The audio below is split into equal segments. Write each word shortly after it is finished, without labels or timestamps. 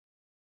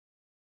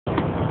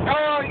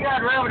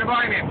over to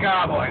Bonnie and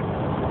Cowboy.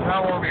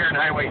 Now we're over here in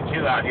Highway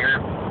 2 out here.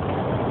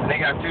 And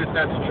they got two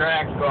sets of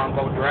tracks going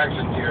both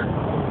directions here.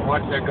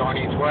 One set going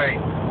each way.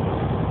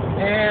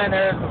 And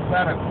there's a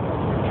set of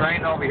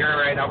train over here,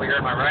 right over here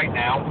on my right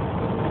now.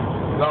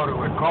 Go to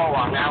a call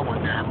on that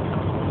one there.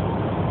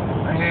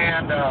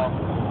 And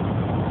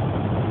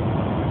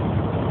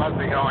must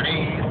be going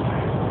east.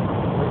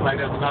 Looks like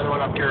there's another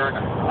one up here on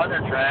the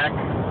other track.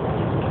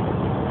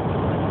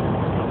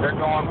 They're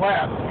going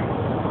west.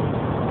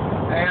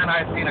 And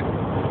I seen a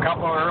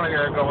couple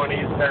earlier going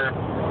east there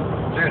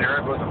too.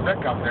 There was a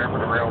pickup there for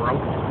the railroad.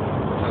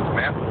 This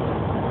map.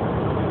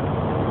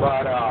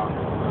 But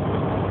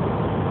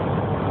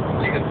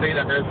you can see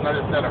that there's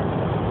another set of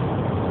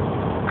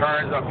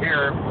cars up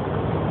here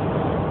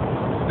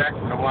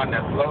next to the one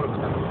that's loaded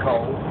with the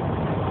coal.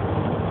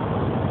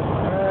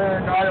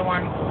 Another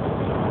one.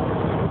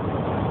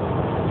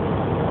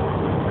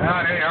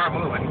 Now they are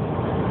moving.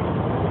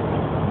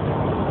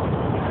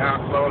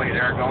 Now slowly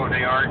they're going.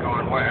 They are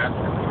going west.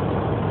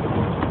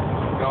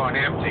 Going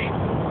empty.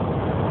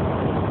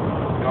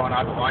 Going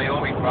out to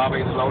Wyoming probably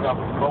to load up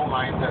coal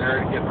mines that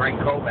are to bring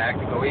coal back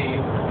to go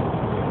east.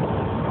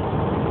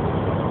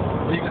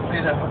 You can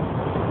see the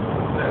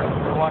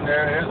one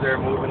there is they're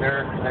moving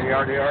there. They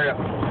are.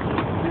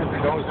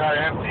 Usually those are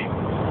empty.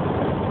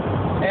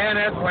 And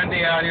it's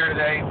windy out here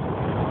today.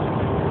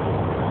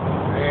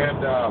 And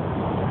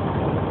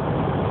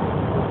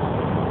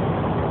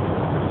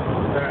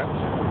that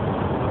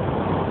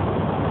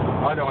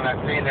other one I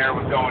seen there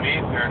was going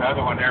east there.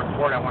 Another one there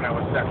before that one that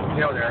was set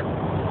still there.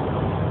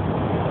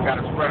 Got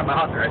to spread them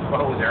out there, I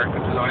suppose, there,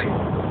 because there's only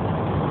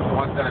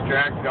one set of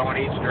tracks going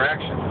each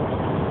direction.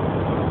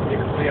 You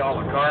can see all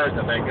the cars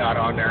that they got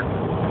on there.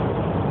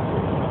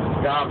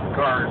 Gobs of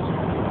cars.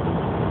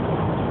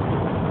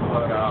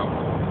 But,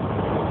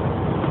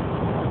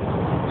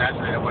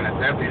 naturally, when it's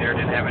empty there,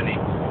 didn't have any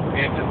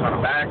engines on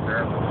the back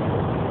there.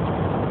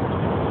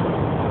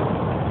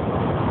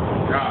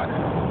 God.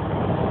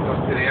 Don't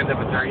see the end of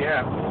it there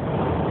yet.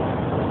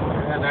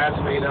 And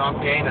naturally,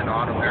 I'm gaining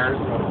on them there,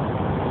 so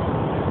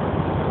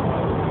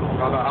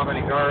I don't know how many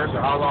cars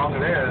or how long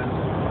it is.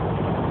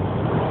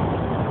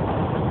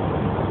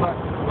 But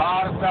a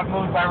lot of stuff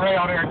moves by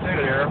rail there too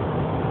there.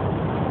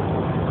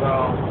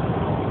 So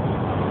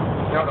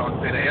still don't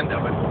see the end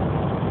of it.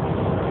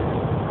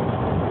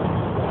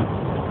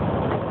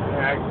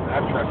 Yeah,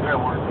 that truck there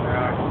works.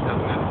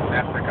 Doesn't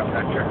have to pick up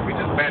that truck. We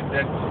just met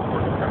that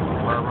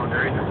railroad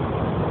there either.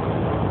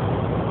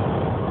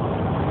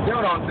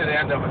 Still don't see the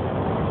end of it.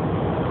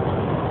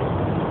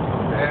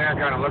 Yeah,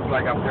 it kind of looks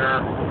like up there.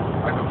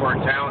 Right before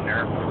town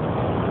there.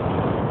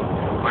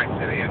 Might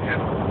see the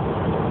engine.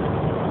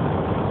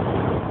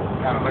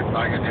 Kind of looks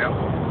like it, yeah.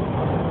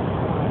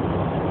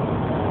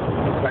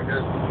 Looks like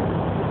there's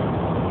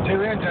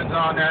two engines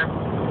on there.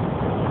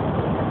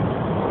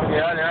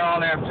 Yeah, they're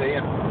all empty.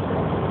 And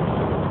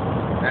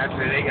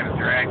naturally, they get a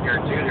drag there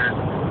too.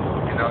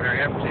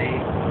 They're empty.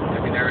 I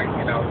mean,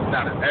 it's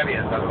not as heavy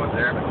as other ones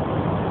there, but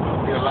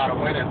you get a lot of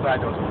wind inside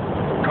those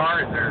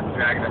cars. They're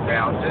dragging it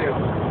down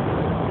too.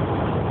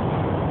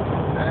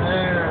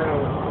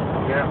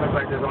 Yeah, it looks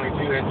like there's only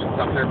two engines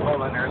up there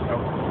pulling there, so.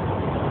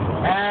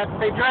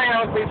 Happy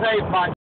trails, be safe, bye.